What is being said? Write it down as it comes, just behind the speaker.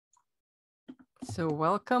So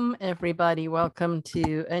welcome everybody. Welcome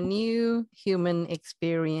to a new Human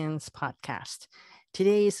Experience podcast.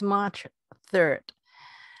 Today is March 3rd,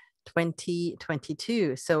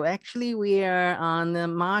 2022. So actually we are on the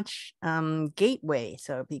March gateway.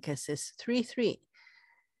 So because it's 3/3.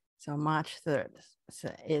 So March 3rd.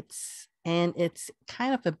 So it's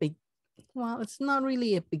kind of a big, well, it's not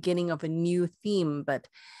really a beginning of a new theme, but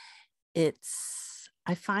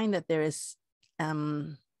I find that there is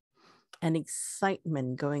an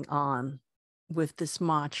excitement going on with this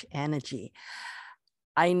March energy.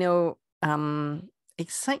 I know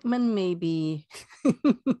excitement may be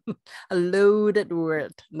a loaded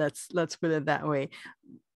word. Let's put it that way.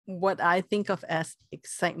 What I think of as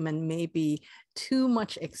excitement may be too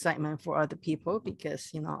much excitement for other people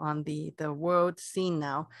because, on the world scene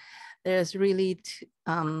now, there's really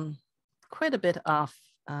quite a bit of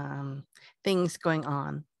things going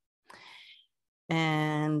on.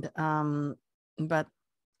 And but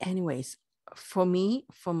anyways, for me,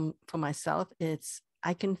 for myself,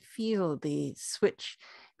 I can feel the switch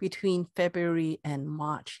between February and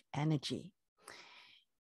March energy.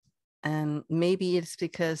 And maybe it's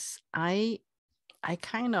because I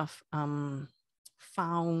kind of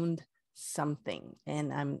found something,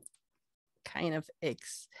 and I'm kind of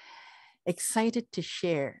excited to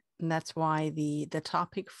share. And that's why the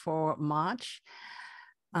topic for March,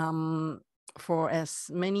 for as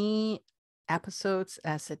many episodes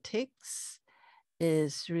as it takes,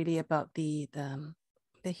 is really about the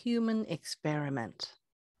human experiment.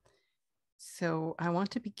 So I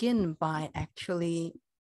want to begin by actually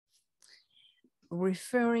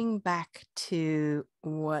referring back to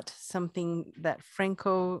something that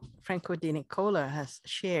Franco de Nicola has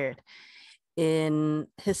shared in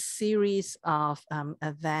his series of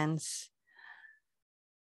advanced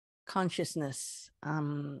consciousness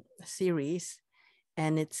series,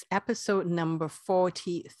 and it's episode number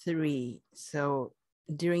 43. So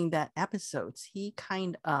during that episode, he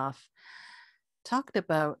kind of talked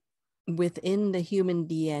about within the human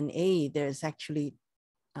DNA, there's actually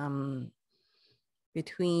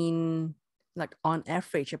between, like, on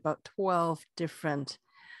average, about 12 different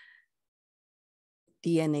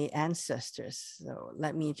DNA ancestors. So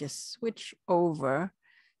let me just switch over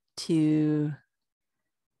to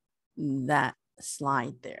that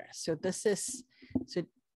slide there. So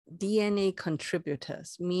DNA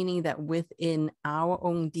contributors, meaning that within our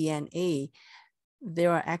own DNA,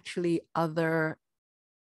 there are actually other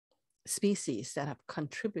species that have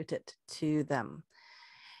contributed to them.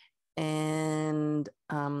 And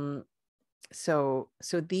so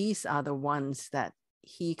these are the ones that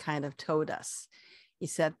he kind of told us. He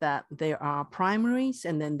said that there are primaries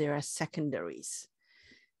and then there are secondaries.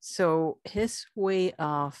 So his way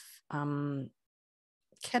of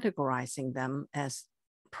categorizing them as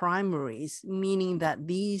primaries, meaning that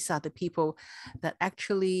these are the people that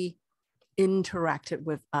actually interacted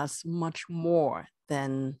with us much more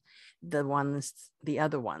than the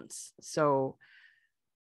other ones. So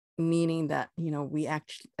meaning that, we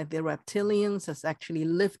actually, the reptilians has actually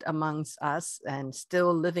lived amongst us and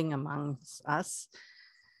still living amongst us.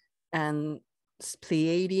 And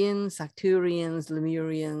Pleiadians, Arcturians,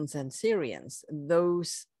 Lemurians, and Syrians,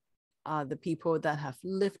 those are the people that have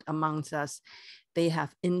lived amongst us. They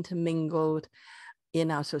have intermingled in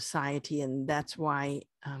our society, and that's why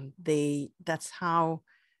that's how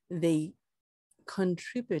they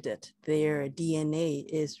contributed their DNA,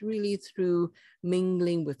 is really through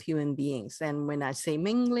mingling with human beings. And when I say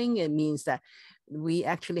mingling, it means that we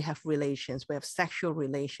actually have relations, we have sexual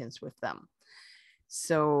relations with them.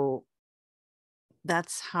 So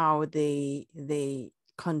that's how they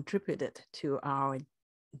contributed to our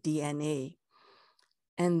DNA.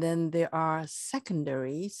 And then there are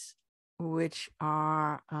secondaries, which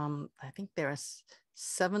are, I think there are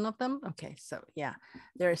 7 of them. Okay, so yeah,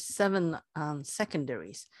 there are 7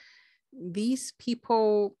 secondaries. These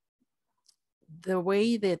people, the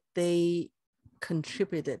way that they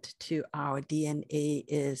contributed to our DNA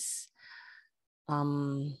is a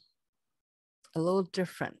little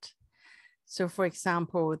different. So for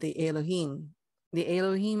example, the Elohim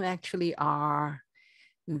actually are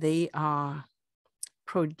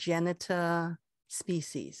progenitor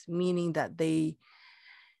species, meaning that they're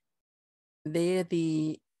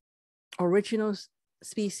the original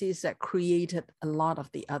species that created a lot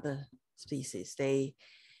of the other species. They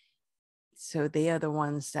are the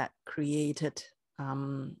ones that created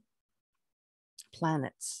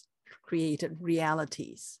planets, created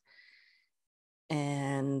realities.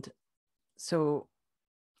 And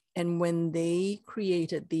when they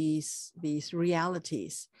created these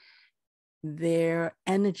realities, their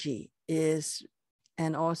energy is,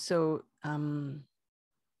 and also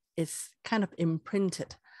it's kind of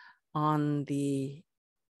imprinted on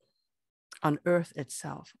Earth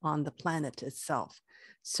itself, on the planet itself.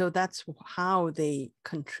 So that's how they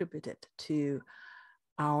contributed to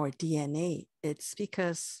our DNA. It's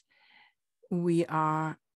because we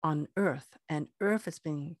are on Earth, and Earth has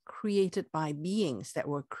been created by beings that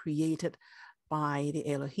were created by the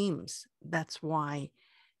Elohims. That's why,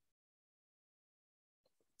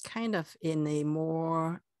 kind of in a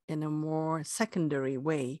more secondary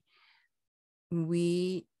way,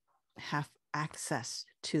 we have access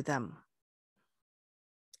to them,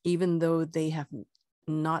 even though they have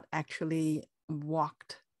not actually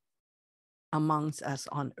walked amongst us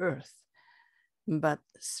on Earth. But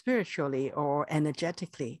spiritually or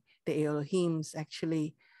energetically, the Elohims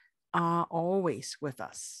actually are always with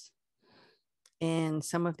us. And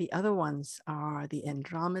some of the other ones are the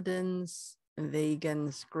Andromedans,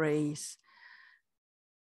 Vegans, Greys,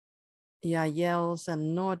 Yaels,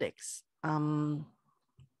 and Nordics.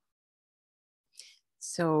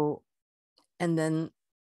 So, and then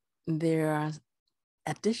there are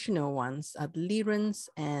additional ones, the Lyrans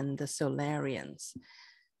and the Solarians.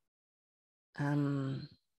 And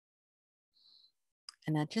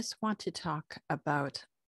I just want to talk about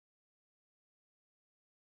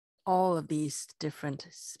all of these different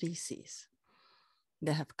species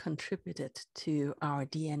that have contributed to our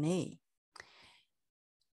DNA.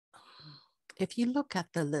 If you look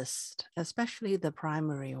at the list, especially the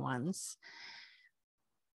primary ones,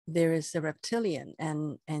 there is the reptilian,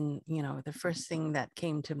 and you know, the first thing that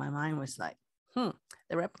came to my mind was like, the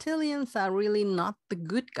reptilians are really not the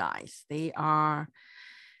good guys. They are,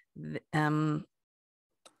 I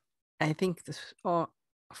think this,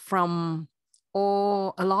 from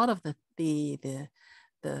all a lot of the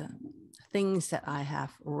things that I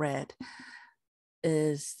have read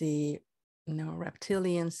is the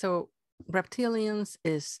reptilians. So reptilians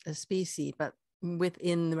is a species, but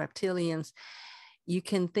within the reptilians, you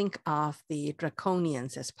can think of the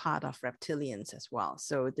draconians as part of reptilians as well.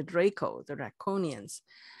 So the draconians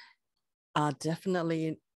are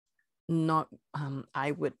definitely not,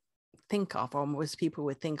 I would think of, or most people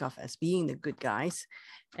would think of, as being the good guys.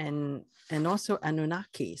 And also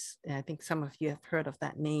Anunnakis, I think some of you have heard of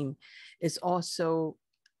that name, is also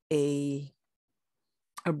a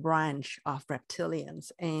branch of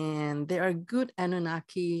reptilians. And there are good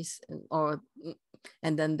Anunnakis,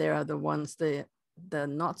 and then there are the ones, the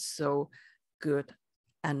not so good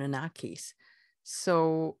Anunnakis.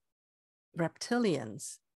 So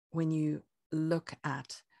reptilians, when you look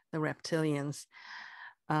at the reptilians,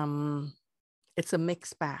 it's a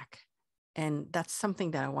mixed bag. And that's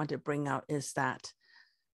something that I want to bring out, is that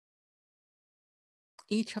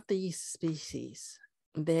each of these species,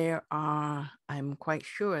 I'm quite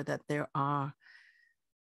sure that there are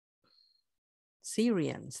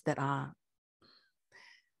Syrians that are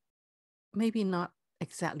maybe not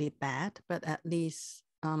exactly bad, but at least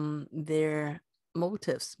their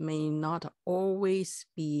motives may not always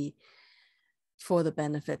be for the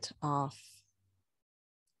benefit of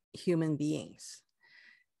human beings.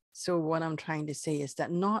 So what I'm trying to say is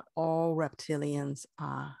that not all reptilians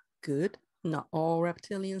are good, not all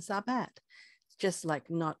reptilians are bad. Just like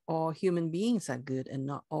not all human beings are good and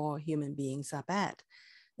not all human beings are bad.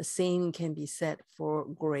 The same can be said for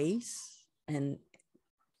grace and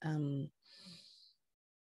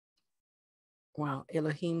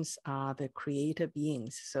Elohims are the creator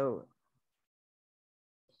beings. So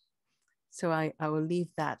I will leave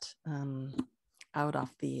that out of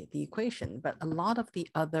the equation. But a lot of the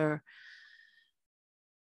other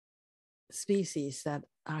species that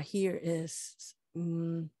are here is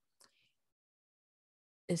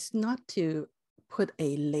not to put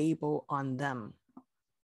a label on them.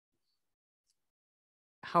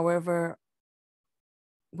 However,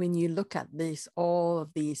 when you look at this, all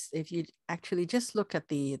of these, if you actually just look at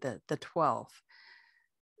the 12,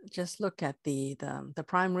 just look at the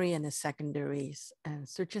primary and the secondaries, and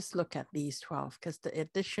so just look at these 12, because the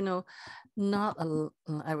additional,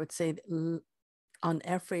 I would say, on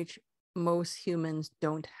average, most humans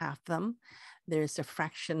don't have them. There's a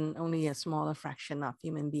fraction, only a smaller fraction of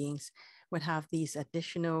human beings would have these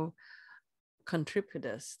additional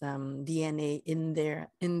contributors, DNA in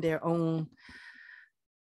their own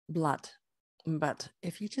blood. But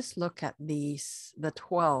if you just look at these, the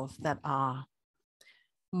 12 that are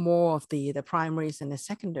more of the primaries and the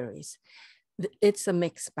secondaries, it's a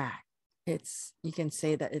mixed bag. You can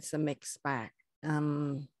say that it's a mixed bag.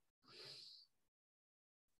 And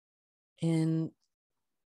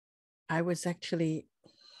I was actually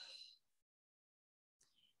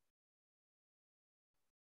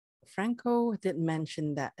Franco did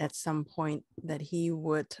mention that at some point that he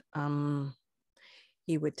would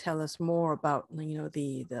tell us more about, you know,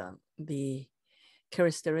 the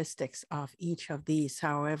characteristics of each of these.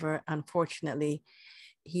 However, unfortunately,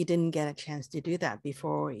 he didn't get a chance to do that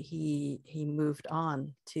before he moved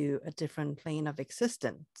on to a different plane of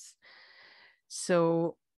existence.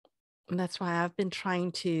 So that's why I've been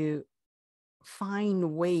trying to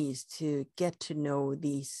find ways to get to know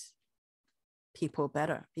these people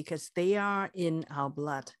better, because they are in our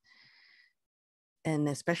blood, and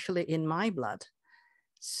especially in my blood.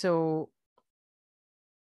 So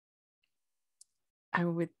I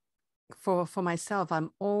would, for myself,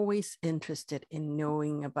 I'm always interested in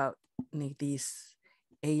knowing about these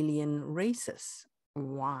alien races.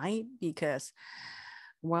 Why? Because,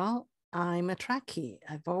 well, I'm a Trekkie.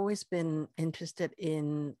 I've always been interested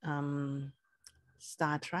in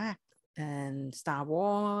Star Trek and Star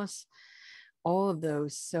Wars, all of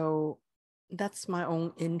those. So that's my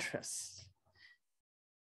own interest.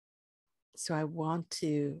 So I want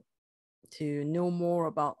to know more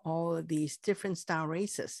about all of these different star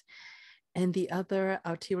races. And the other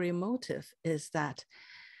ulterior motive is that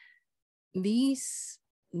these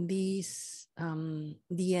DNA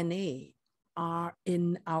are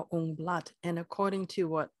in our own blood. And according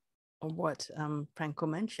to what Franco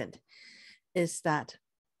mentioned, is that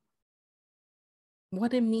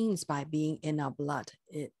what it means by being in our blood,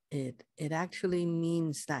 it actually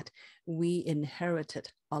means that we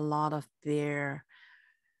inherited a lot of their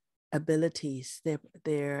abilities,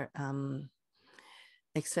 their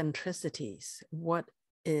eccentricities. What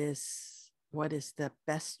is the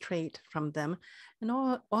best trait from them, and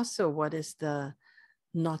also what is the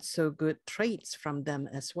not so good traits from them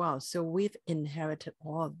as well. So we've inherited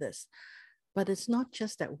all of this, but it's not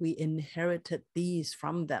just that we inherited these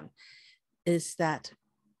from them, is that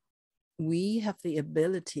we have the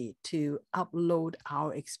ability to upload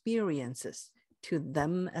our experiences to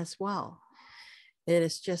them as well. It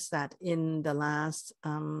is just that in the last,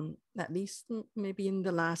 at least maybe in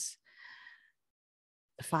the last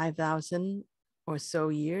 5,000 or so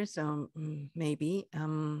years, maybe,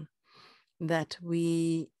 that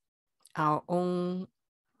our own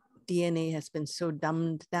DNA has been so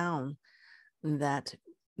dumbed down that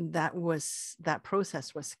that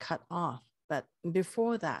process was cut off. But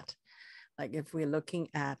before that, like if we're looking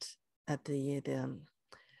at the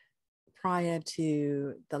prior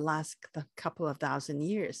to the couple of thousand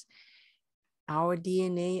years, our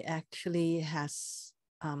DNA actually has,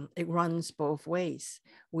 it runs both ways.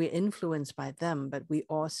 We're influenced by them, but we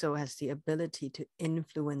also has the ability to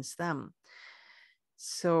influence them.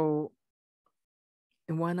 So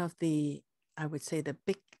one of the, I would say the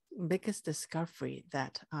biggest discovery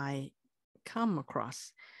that I come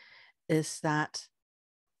across is that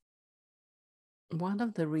one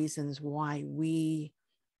of the reasons why we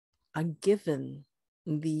are given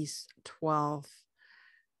these 12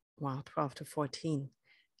 to 14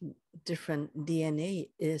 different DNA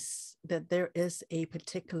is that there is a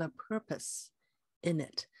particular purpose in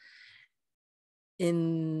it,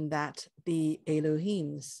 in that the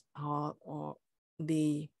Elohims are, or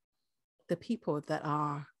the people that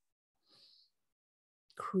are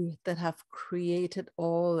that have created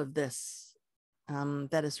all of this,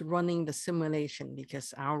 that is running the simulation,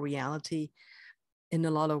 because our reality in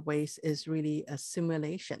a lot of ways is really a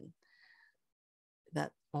simulation,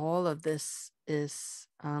 that all of this is,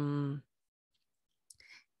 you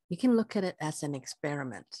can look at it as an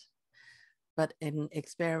experiment, but an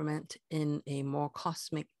experiment in a more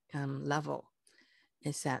cosmic level.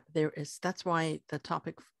 Is that that's why the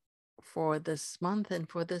topic for this month and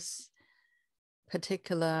for this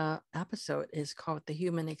particular episode is called the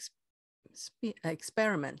human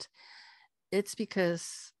experiment. It's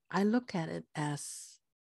because I look at it as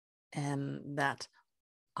that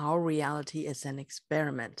our reality is an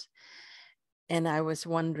experiment. And I was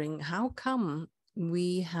wondering, how come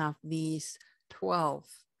we have these 12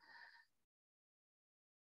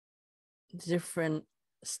 different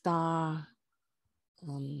star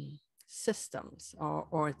systems,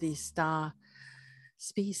 or these star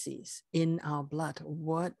species in our blood?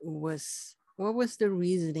 What was the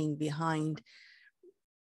reasoning behind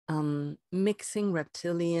mixing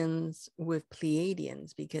reptilians with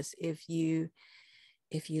Pleiadians? Because if you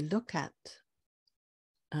look at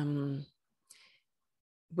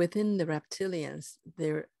within the reptilians,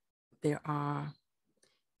 there are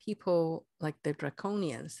people like the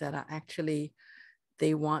draconians that are actually,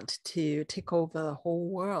 they want to take over the whole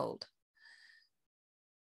world.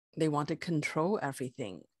 They want to control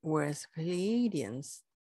everything, whereas Pleiadians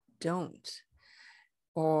don't,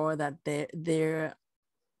 or that they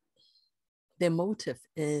their motive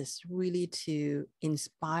is really to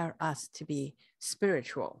inspire us to be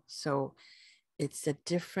spiritual. So it's a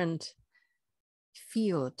different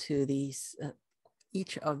feel to these,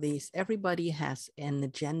 each of these. Everybody has an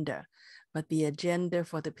agenda, but the agenda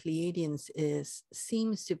for the Pleiadians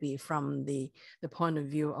seems to be from the point of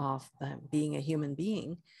view of being a human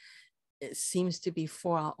being. It seems to be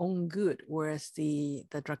for our own good, whereas the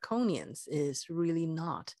Draconians is really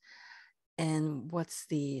not. And what's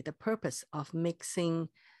the purpose of mixing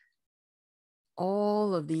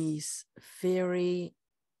all of these very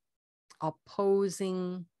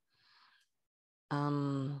opposing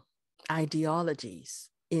ideologies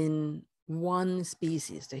in one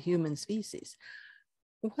species, the human species?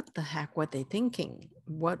 What the heck were they thinking?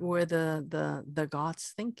 What were the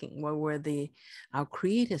gods thinking? What were our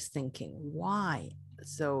creators thinking? Why?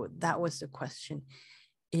 So that was the question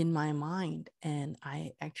in my mind. And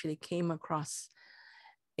I actually came across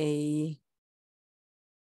a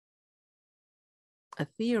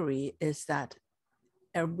theory, is that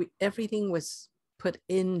everything was put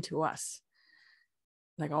into us,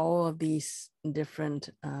 like all of these different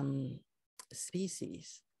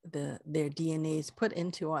species, their DNA is put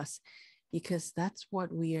into us because that's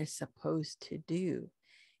what we are supposed to do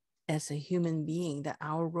as a human being, that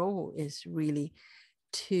our role is really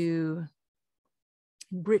to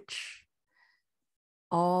bridge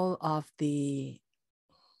all of the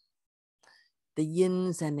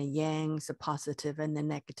yins and the yangs, the positive and the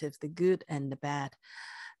negative, the good and the bad,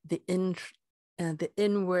 the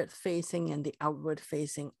inward facing and the outward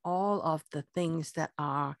facing, all of the things that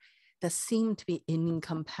seem to be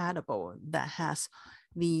incompatible, that has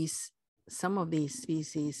some of these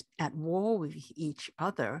species at war with each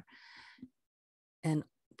other, and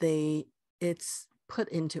it's put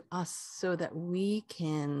into us so that we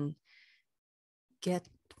can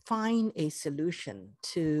find a solution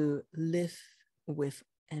to live with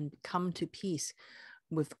and come to peace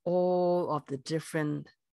with all of the different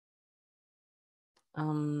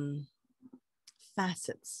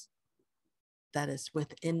facets that is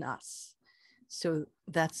within us. So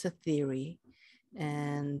that's a theory,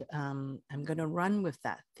 and I'm going to run with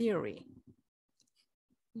that theory.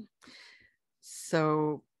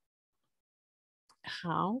 So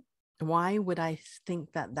why would I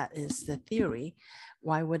think that that is the theory?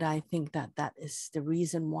 Why would I think that that is the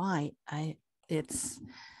reason why? It's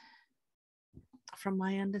from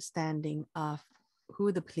my understanding of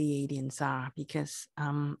who the Pleiadians are, because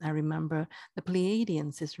I remember the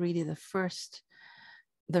Pleiadians is really the first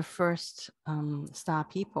star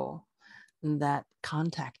people that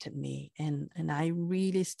contacted me, and I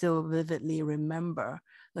really still vividly remember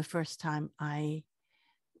the first time I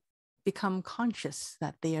become conscious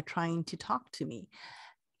that they are trying to talk to me.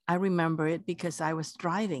 I remember it because I was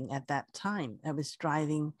driving at that time. I was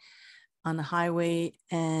driving on the highway,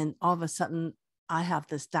 and all of a sudden I have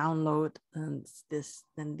this download, and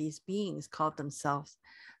these beings called themselves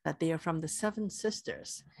that they are from the Seven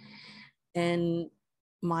Sisters. And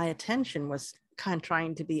my attention was kind of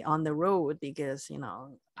trying to be on the road because,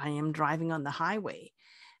 I am driving on the highway,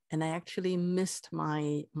 and I actually missed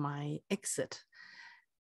my exit.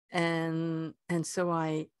 And so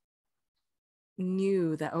I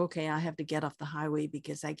knew that, okay, I have to get off the highway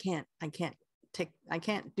because I can't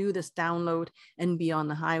do this download and be on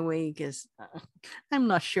the highway, because I'm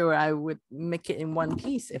not sure I would make it in one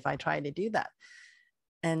piece if I try to do that.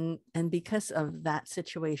 And because of that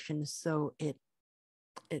situation, so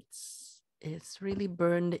it's really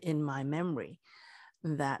burned in my memory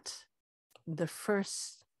that the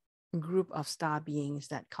first group of star beings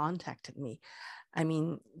that contacted me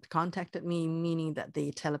meaning that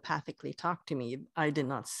they telepathically talked to me. I did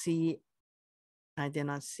not see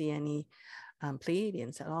any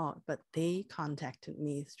Pleiadians at all, but they contacted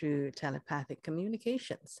me through telepathic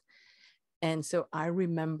communications. And so I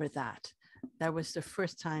remember that was the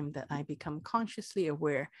first time that I become consciously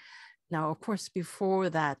aware. Now, of course, before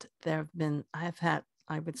that, I've had,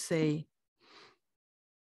 I would say,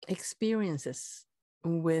 experiences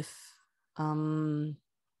with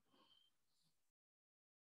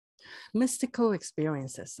mystical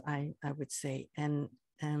experiences, I would say. And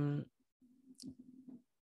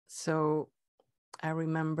so I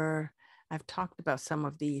remember I've talked about some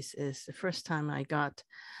of these. Is the first time I got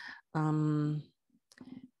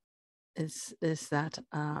is that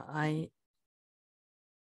I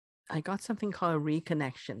got something called a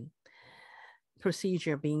reconnection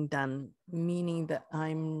procedure being done, meaning that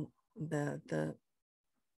I'm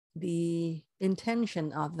the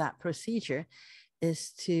intention of that procedure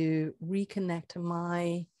is to reconnect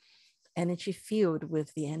my energy field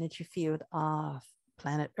with the energy field of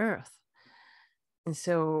planet Earth. And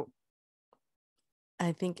so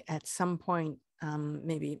I think at some point,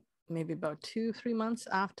 maybe about 2-3 months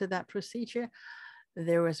after that procedure,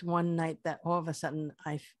 there was one night that all of a sudden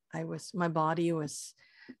my body was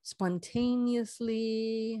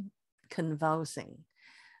spontaneously convulsing,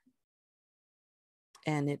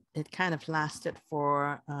 and it kind of lasted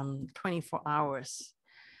for 24 hours.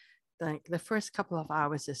 Like the first couple of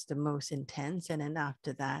hours is the most intense, and then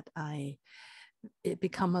after that it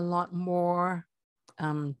become a lot more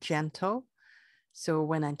gentle. So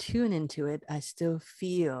when I tune into it, I still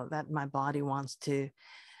feel that my body wants to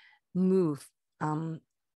move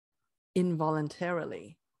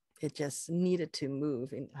involuntarily. It just needed to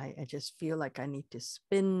move, and I just feel like I need to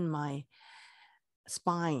spin my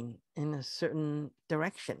spine in a certain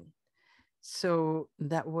direction. So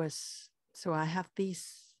I have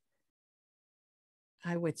these,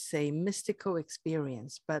 I would say, mystical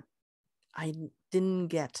experience, but I didn't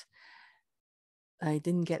get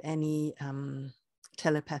any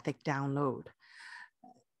telepathic download.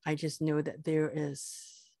 I just know that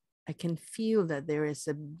I can feel that there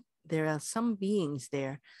are some beings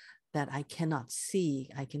there that I cannot see.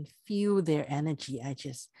 I can feel their energy. I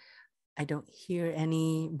don't hear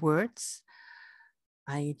any words.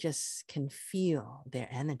 I just can feel their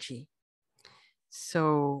energy.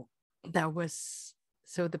 So the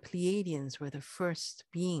Pleiadians were the first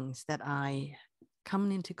beings that I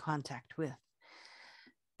come into contact with.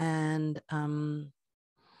 And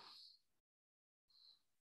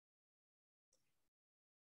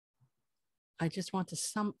I just want to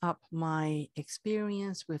sum up my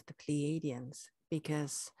experience with the Pleiadians,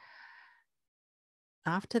 because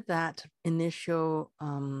after that initial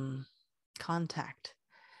contact,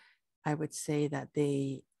 I would say that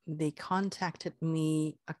they contacted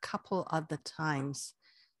me a couple other times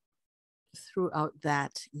throughout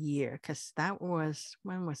that year, because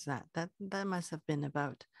when was that? That must have been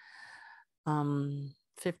about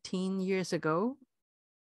 15 years ago.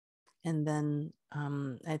 And then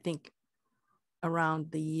I think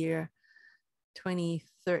around the year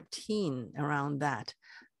 2013, around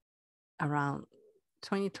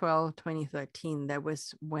 2012, 2013, that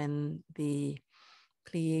was when the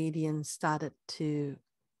Pleiadians started to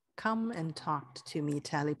come and talk to me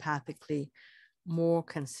telepathically more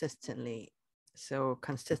consistently. So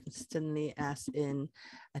consistently as in,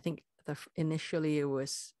 I think initially it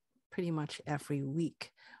was pretty much every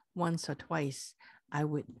week, once or twice, I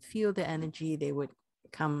would feel the energy. They would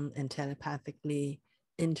come and telepathically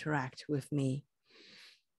interact with me.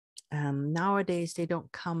 Nowadays, they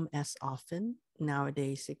don't come as often.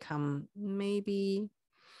 Nowadays, they come maybe,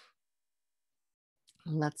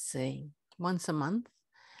 let's say, once a month.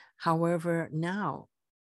 However, now,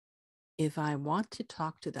 if I want to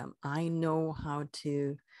talk to them, I know how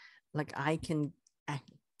to, like, I can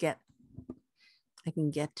get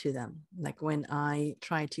to them. Like when I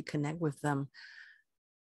try to connect with them,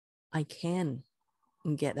 I can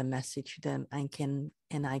get a message to them. I can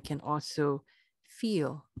also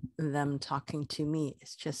feel them talking to me.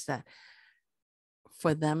 It's just that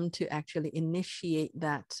for them to actually initiate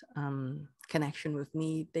that connection with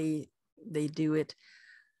me, they do it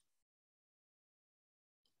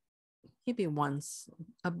maybe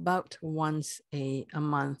about once a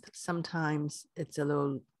month. Sometimes it's a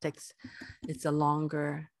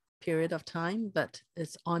longer period of time, but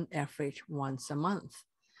it's on average once a month.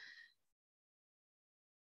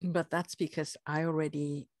 But that's because I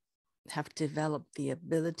already have developed the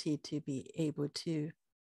ability to be able to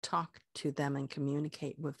talk to them and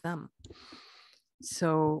communicate with them.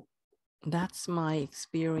 So that's my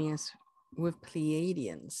experience with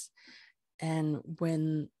Pleiadians. And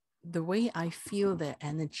when the way I feel their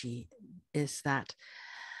energy is that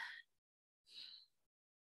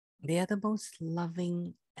they are the most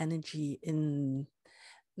loving energy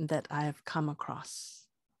that I have come across.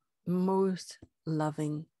 Most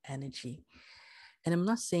loving energy. And I'm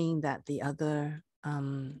not saying that the other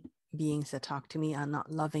beings that talk to me are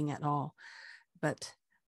not loving at all, but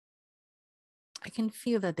I can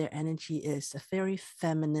feel that their energy is a very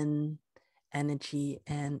feminine energy,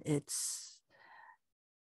 and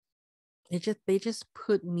they just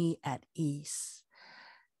put me at ease.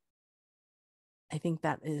 I think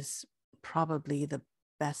that is probably the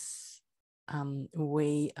best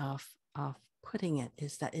way of putting it,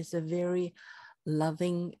 is that it's a very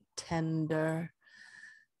loving, tender,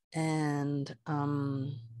 and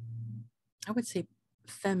I would say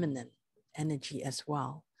feminine energy as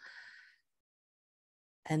well.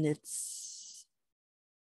 And it's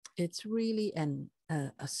really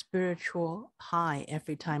a spiritual high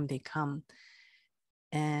every time they come.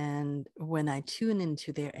 And when I tune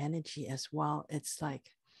into their energy as well, it's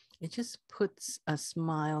like it just puts a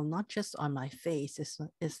smile, not just on my face,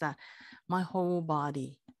 is that my whole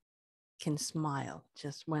body can smile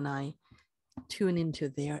just when I tune into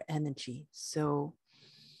their energy. So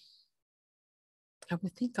I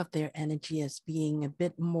would think of their energy as being a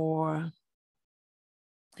bit more,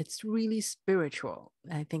 it's really spiritual.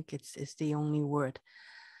 I think it's the only word.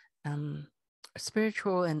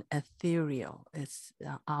 Spiritual and ethereal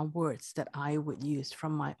are words that I would use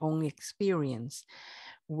from my own experience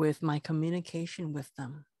with my communication with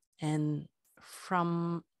them, and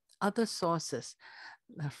from other sources,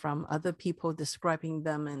 from other people describing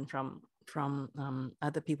them, and from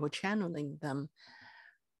other people channeling them.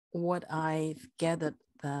 What I've gathered,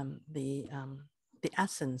 the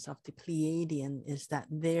essence of the Pleiadian is that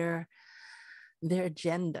their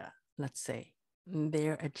agenda, let's say,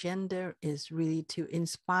 their agenda is really to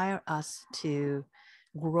inspire us to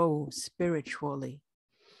grow spiritually,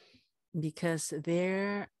 because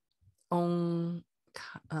their own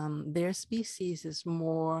their species is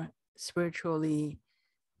more spiritually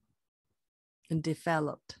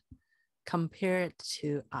developed compared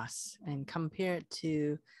to us, and compared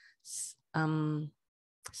to some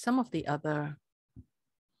of the other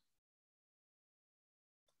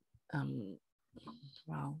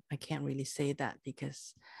well, I can't really say that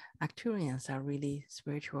because Arcturians are really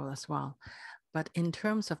spiritual as well. But in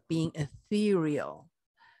terms of being ethereal,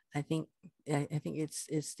 I think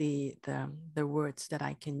it's the words that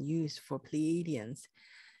I can use for Pleiadians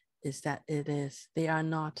is that they are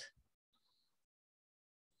not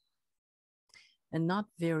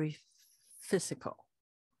very physical,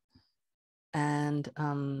 and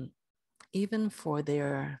even for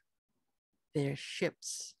their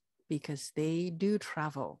ships, because they do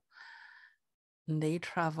travel. They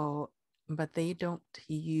travel, but they don't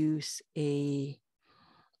use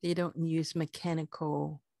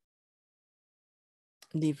mechanical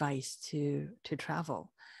device to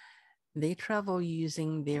travel. They travel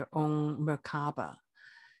using their own Merkaba.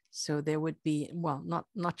 So there would be, well,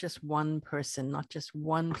 not just one person, not just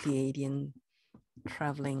one Pleiadian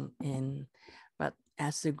traveling in, but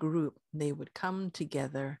as a group, they would come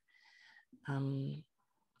together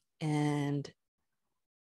and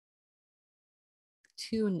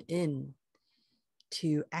tune in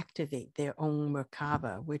to activate their own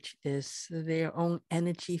Merkaba, which is their own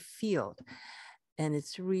energy field. And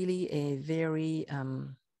it's really a very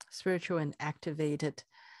spiritual and activated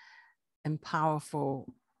and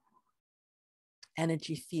powerful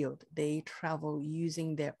energy field. They travel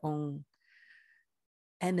using their own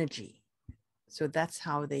energy. So that's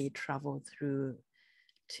how they travel through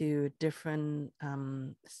to different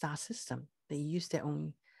star system. They use their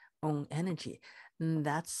own energy. And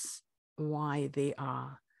that's why they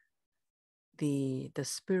are the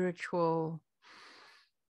spiritual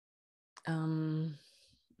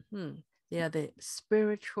they are the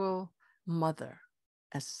spiritual mother,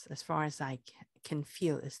 as far as I can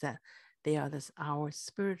feel, is that they are our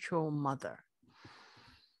spiritual mother.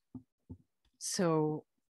 So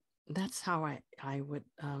that's how I would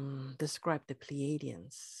describe the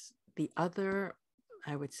Pleiadians. The other,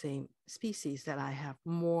 I would say, species that I have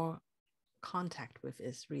more contact with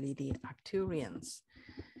is really the Arcturians.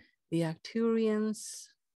 The Arcturians,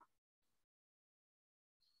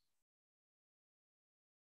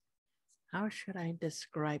 how should I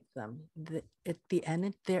describe them?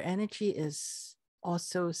 Their energy is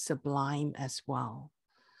also sublime as well.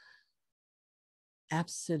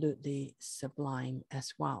 Absolutely sublime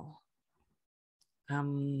as well.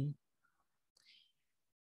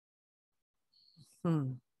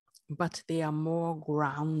 But they are more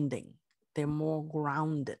grounding. They're more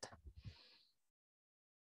grounded.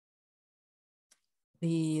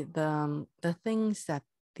 The things that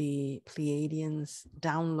the Pleiadians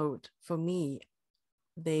download for me,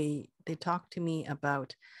 they talk to me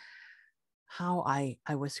about how I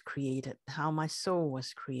was created, how my soul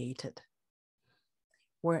was created.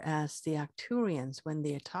 Whereas the Arcturians, when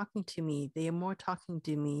they're talking to me, they are more talking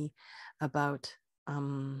to me about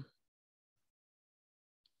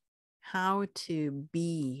how to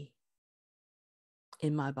be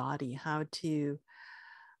in my body, how to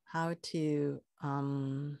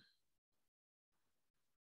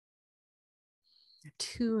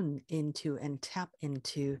tune into and tap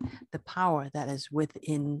into the power that is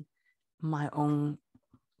within my own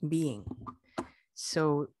being.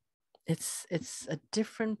 So it's a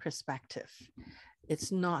different perspective.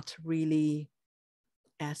 It's not really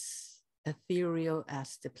as ethereal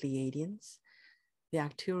as the Pleiadians. The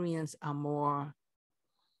Arcturians are more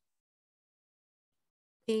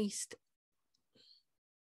based.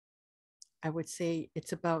 I would say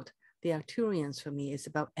it's about the Arcturians for me. It's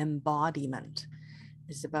about embodiment.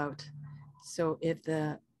 is about, so if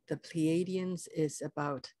the Pleiadians is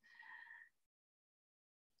about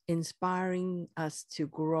inspiring us to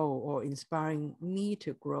grow, or inspiring me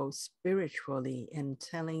to grow spiritually, and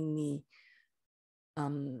telling me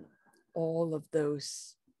all of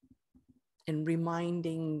those, and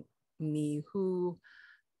reminding me who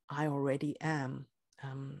I already am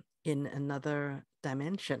in another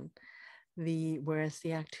dimension. Whereas the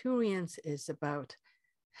Arcturians is about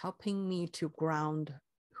helping me to ground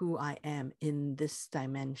who I am in this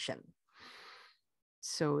dimension.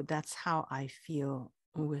 So that's how I feel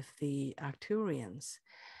with the Arcturians.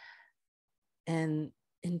 And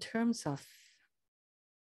in terms of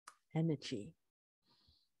energy,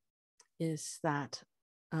 is that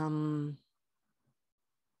the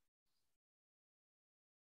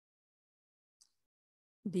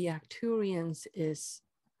Arcturians is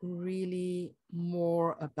really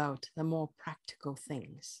more about the more practical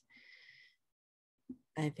things.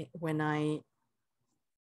 I think when I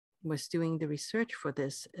was doing the research for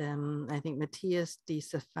this, I think Matthias Di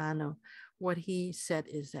Stefano, what he said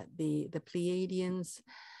is that the Pleiadians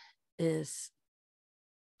is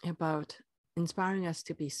about inspiring us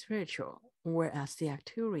to be spiritual, whereas the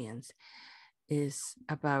Arcturians is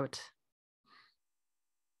about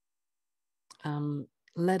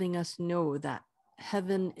letting us know that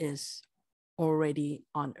heaven is already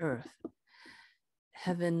on earth.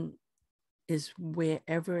 Heaven is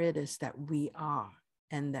wherever it is that we are,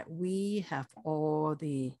 and that we have all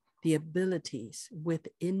the abilities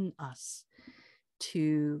within us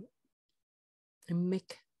to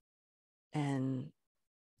make and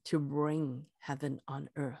to bring heaven on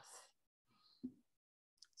earth.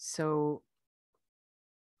 So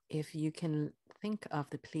if you can think of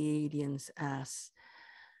the Pleiadians as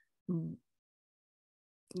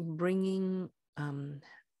bringing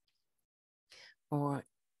or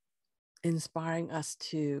inspiring us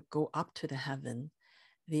to go up to the heaven,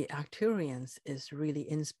 the Arcturians is really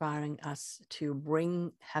inspiring us to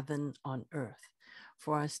bring heaven on earth,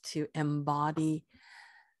 for us to embody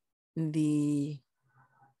the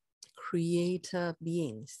creator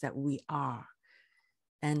beings that we are,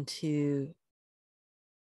 and to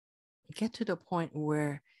get to the point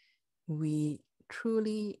where we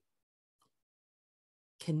truly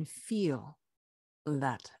can feel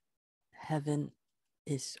that heaven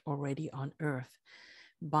is already on earth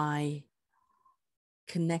by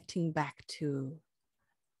connecting back to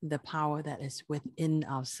the power that is within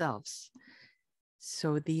ourselves.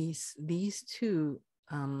 So these two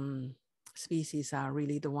species are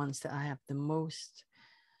really the ones that I have the most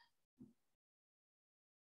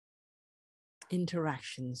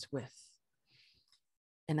interactions with.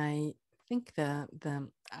 And I think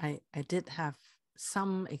I did have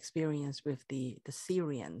some experience with the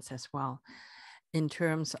Syrians as well, in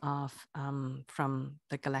terms of from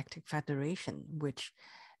the Galactic Federation, which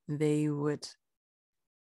they would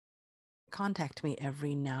contact me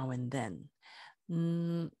every now and then.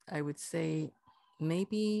 I would say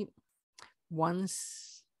maybe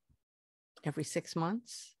once every 6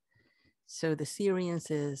 months. So the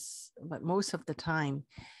Syrians is, but most of the time,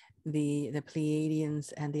 the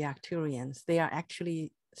Pleiadians and the Arcturians, they are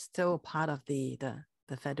actually still part of the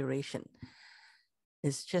Federation.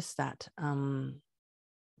 It's just that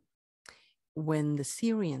when the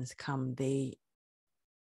Syrians come, they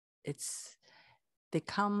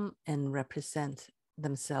come and represent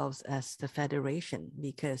themselves as the Federation,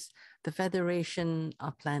 because the Federation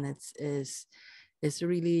of Planets is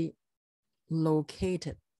really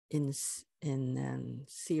located in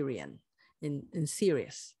Syrian, in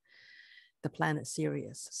Sirius, the planet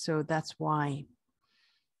Sirius. So that's why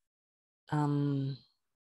I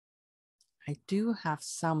do have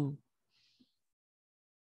some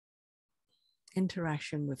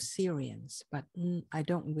interaction with Syrians, but I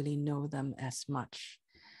don't really know them as much.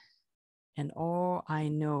 And all I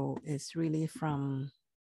know is really from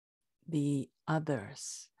the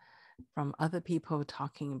others, from other people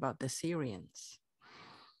talking about the Syrians.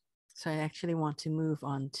 So I actually want to move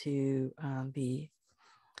on to the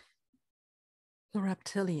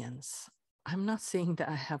reptilians. I'm not saying that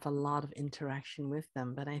I have a lot of interaction with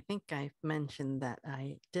them, but I think I've mentioned that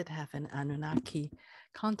I did have an Anunnaki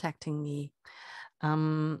contacting me.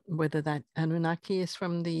 Whether that Anunnaki is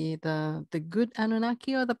from the good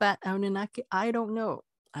Anunnaki or the bad Anunnaki, I don't know.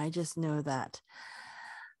 I just know that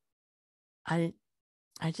I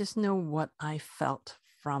just know what I felt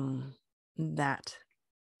from that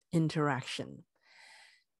interaction.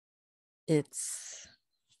 It's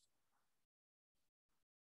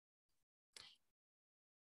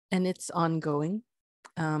ongoing.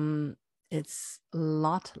 It's a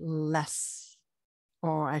lot less,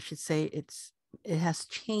 or I should say it's it has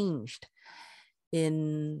changed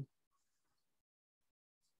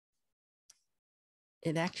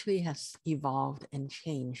it actually has evolved and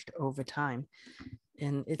changed over time.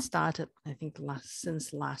 And it started, I think,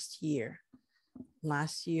 since last year.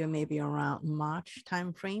 Last year, maybe around March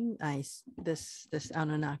timeframe, this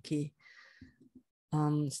Anunnaki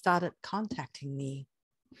started contacting me.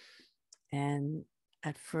 And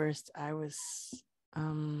at first I was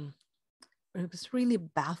really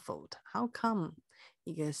baffled. How come?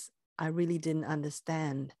 Because I really didn't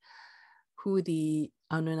understand who the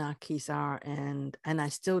Anunnakis are, and I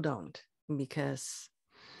still don't, because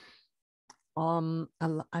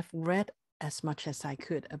I've read as much as I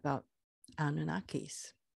could about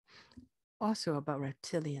Anunnakis, also about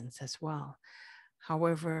reptilians as well.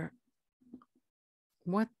 However,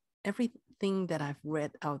 everything that I've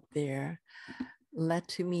read out there led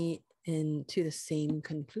to me into the same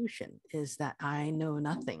conclusion, is that I know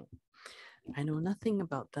nothing. I know nothing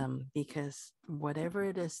about them, because whatever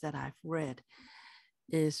it is that I've read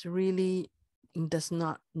is really does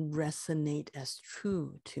not resonate as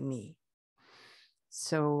true to me.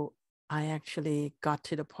 So I actually got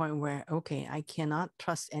to the point where, okay, I cannot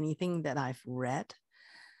trust anything that I've read.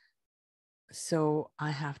 So I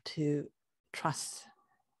have to trust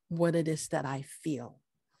what it is that I feel.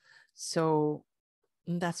 So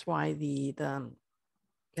that's why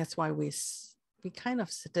that's why we kind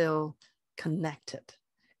of still connected,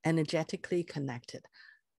 energetically connected.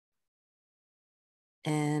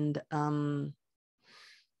 And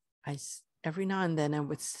every now and then I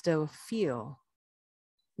would still feel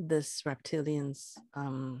this reptilians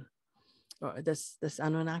or this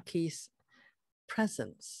Anunnaki's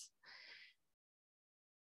presence.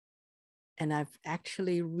 And I've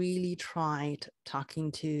actually really tried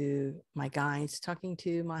talking to my guides, talking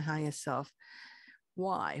to my higher self.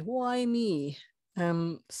 Why me?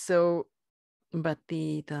 So, but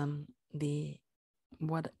the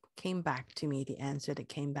what came back to me, the answer that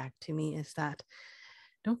came back to me is that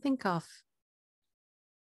don't think of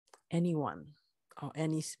anyone or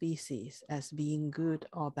any species as being good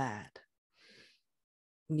or bad.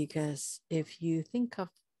 Because if you think of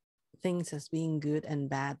things as being good and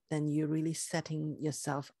bad, then you're really setting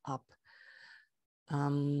yourself up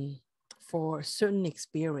for a certain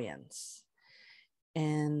experience.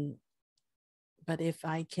 But if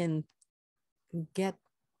I can get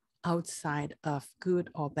outside of good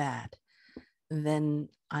or bad, then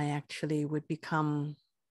I actually would be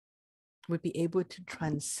able to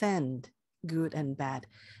transcend good and bad,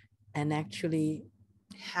 and actually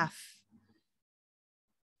have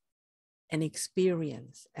an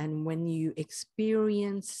experience. And when you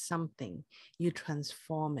experience something, you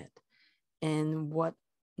transform it. And what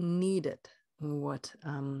needed,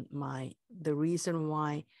 the reason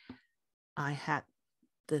why I had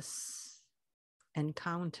this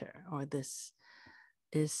encounter, or this,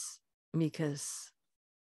 is because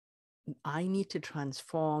I need to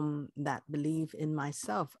transform that belief in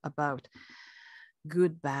myself about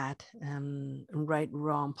good, bad, right,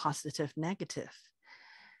 wrong, positive, negative.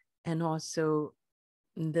 And also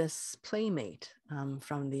this playmate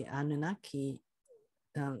from the Anunnaki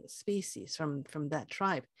species, from that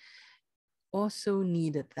tribe, also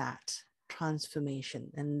needed that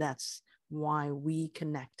transformation. And that's why we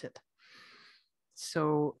connected.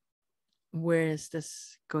 So where is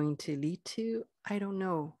this going to lead to? I don't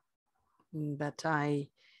know. But I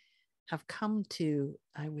have come to,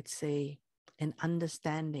 I would say, an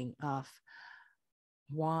understanding of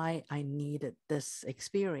why I needed this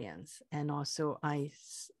experience. And also I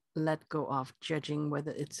let go of judging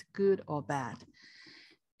whether it's good or bad.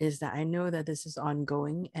 Is that I know that this is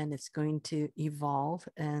ongoing and it's going to evolve.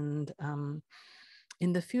 And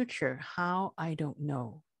in the future, how, I don't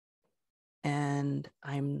know.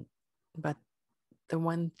 But the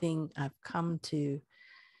one thing I've come to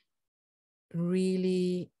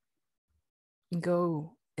really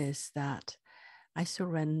go is that I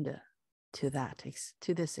surrender to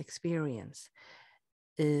this experience.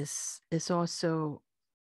 Is also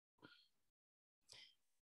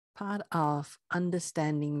part of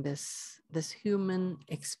understanding this human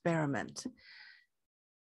experiment.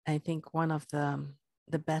 I think one of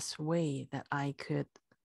the best way that I could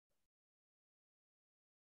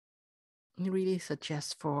really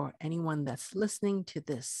suggest for anyone that's listening to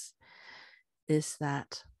this is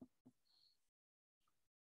that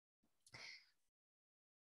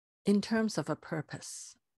in terms of a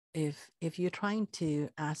purpose, if you're trying to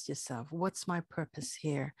ask yourself, what's my purpose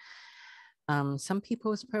here? Some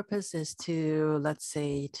people's purpose is to, let's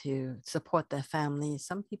say, to support their family.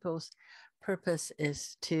 Some people's purpose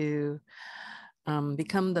is to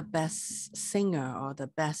become the best singer or the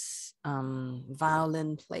best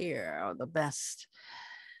violin player or the best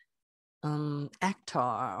actor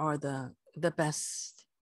or the best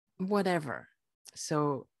whatever.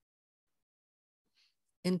 So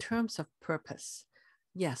in terms of purpose,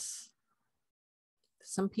 yes,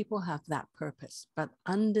 some people have that purpose, but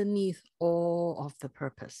underneath all of the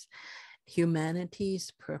purpose,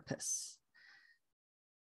 humanity's purpose,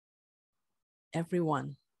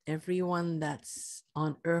 everyone that's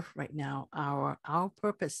on earth right now, our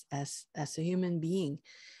purpose as a human being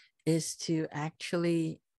is to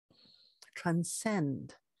actually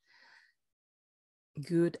transcend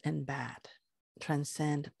good and bad,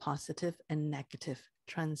 transcend positive and negative,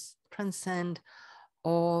 transcend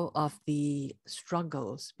all of the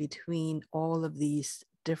struggles between all of these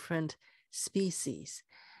different species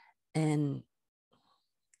and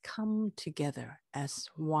come together as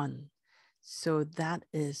one. So that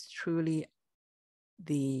is truly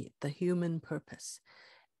the human purpose,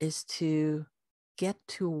 is to get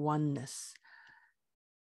to oneness.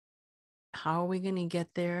 How are we going to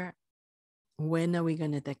get there? When are we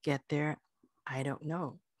going to get there? I don't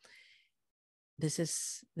know. This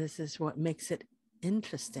is what makes it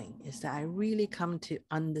interesting, is that I really come to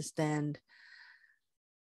understand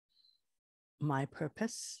my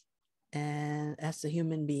purpose and as a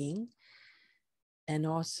human being, and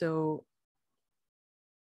also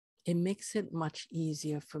it makes it much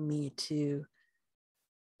easier for me to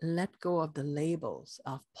let go of the labels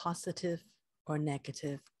of positive or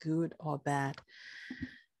negative, good or bad,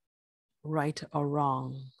 right or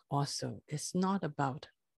wrong. Also, it's not about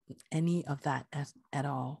any of that at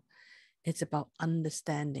all. It's about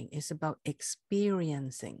understanding. It's about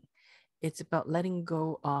experiencing. It's about letting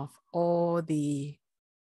go of all the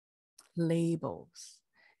labels.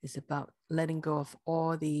 It's about letting go of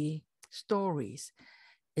all the stories.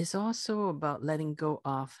 It's also about letting go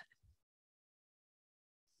of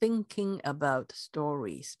thinking about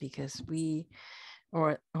stories, because we,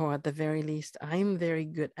 or at the very least, I'm very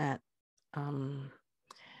good at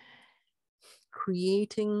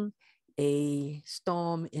creating a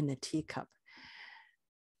storm in a teacup.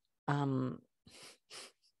 I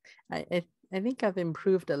think I've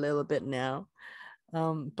improved a little bit now,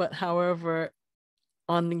 but however,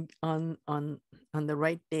 on the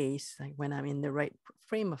right days, like when I'm in the right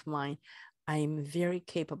frame of mind, I'm very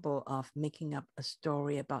capable of making up a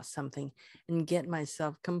story about something and get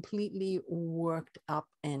myself completely worked up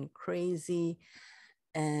and crazy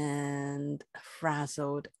and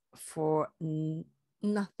frazzled for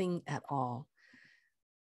nothing at all.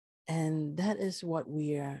 And that is what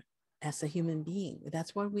we are as a human being.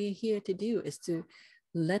 That's what we're here to do, is to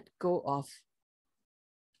let go of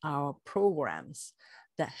our programs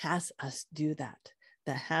that has us do that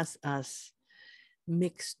has us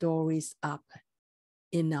make stories up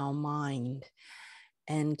in our mind,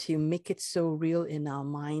 and to make it so real in our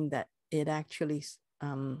mind that it actually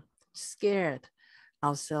scared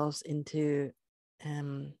ourselves into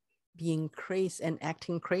being crazy and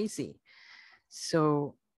acting crazy.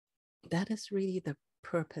 So that is really the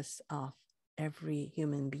purpose of every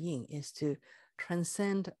human being, is to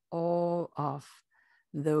transcend all of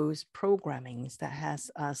those programmings that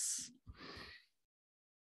has us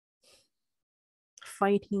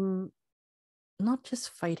fighting, not just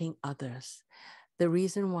fighting others. The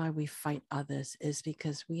reason why we fight others is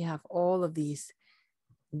because we have all of these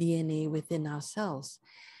DNA within ourselves,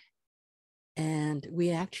 and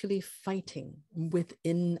we're actually fighting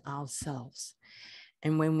within ourselves.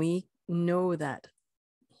 And when we know that,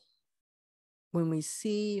 when we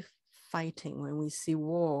see fighting, when we see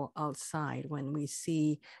war outside, when we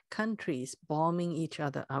see countries bombing each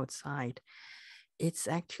other outside, it's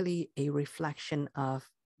actually a reflection of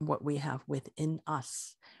what we have within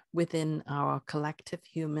us, within our collective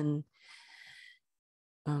human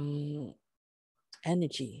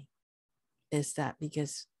energy. Is that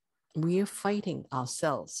because we're fighting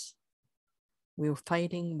ourselves? We're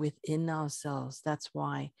fighting within ourselves. That's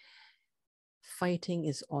why fighting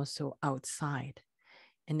is also outside.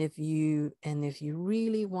 And if you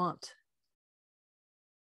really want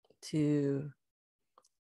to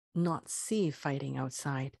not see fighting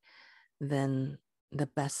outside, then the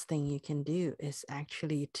best thing you can do is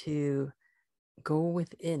actually to go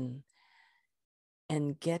within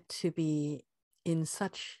and get to be in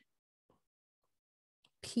such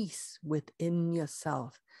peace within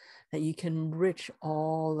yourself that you can bridge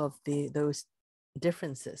all of those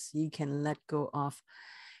differences. You can let go of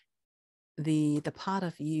the part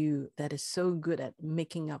of you that is so good at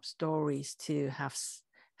making up stories to have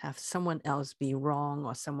someone else be wrong,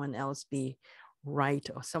 or someone else be right,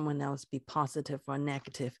 or someone else be positive or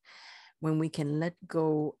negative. when we can let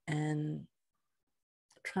go and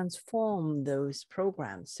transform those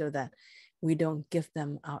programs so that we don't give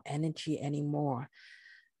them our energy anymore,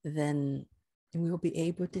 then we'll be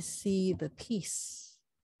able to see the peace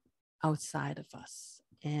outside of us.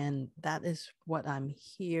 And that is what I'm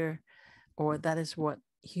here, or that is what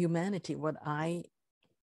humanity, what I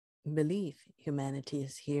believe humanity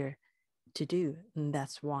is here to do. And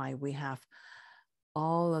that's why we have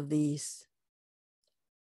all of these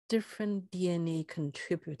different DNA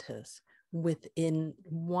contributors within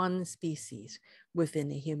one species,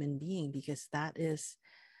 within a human being, because that is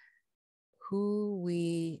who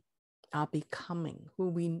we are becoming,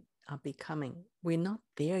 We're not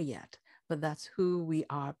there yet, but that's who we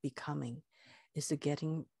are becoming, is to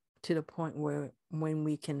getting to the point where when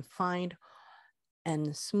we can find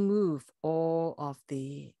and smooth all of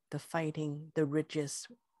the fighting, the ridges,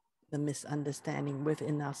 the misunderstanding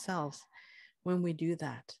within ourselves. When we do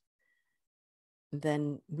that,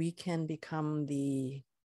 then we can become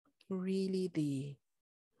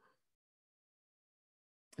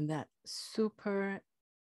that super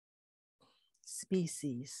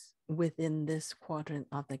species within this quadrant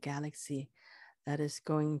of the galaxy that is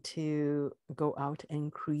going to go out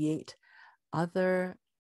and create other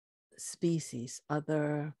species,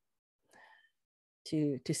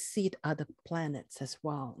 to seed other planets as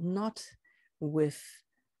well, not with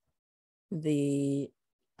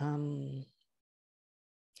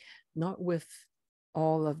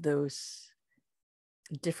all of those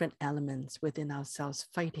different elements within ourselves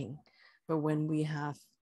fighting, but when we have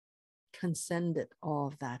transcended all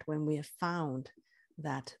of that, when we have found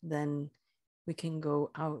that, then we can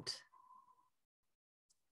go out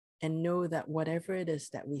and know that whatever it is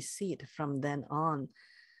that we seed from then on,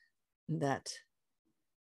 that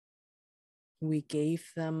we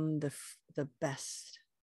gave them the best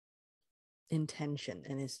intention,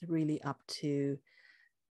 and it's really up to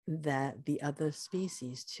the other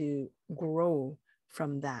species to grow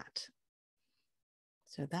from that.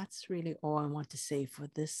 So that's really all I want to say for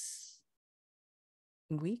this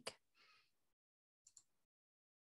week.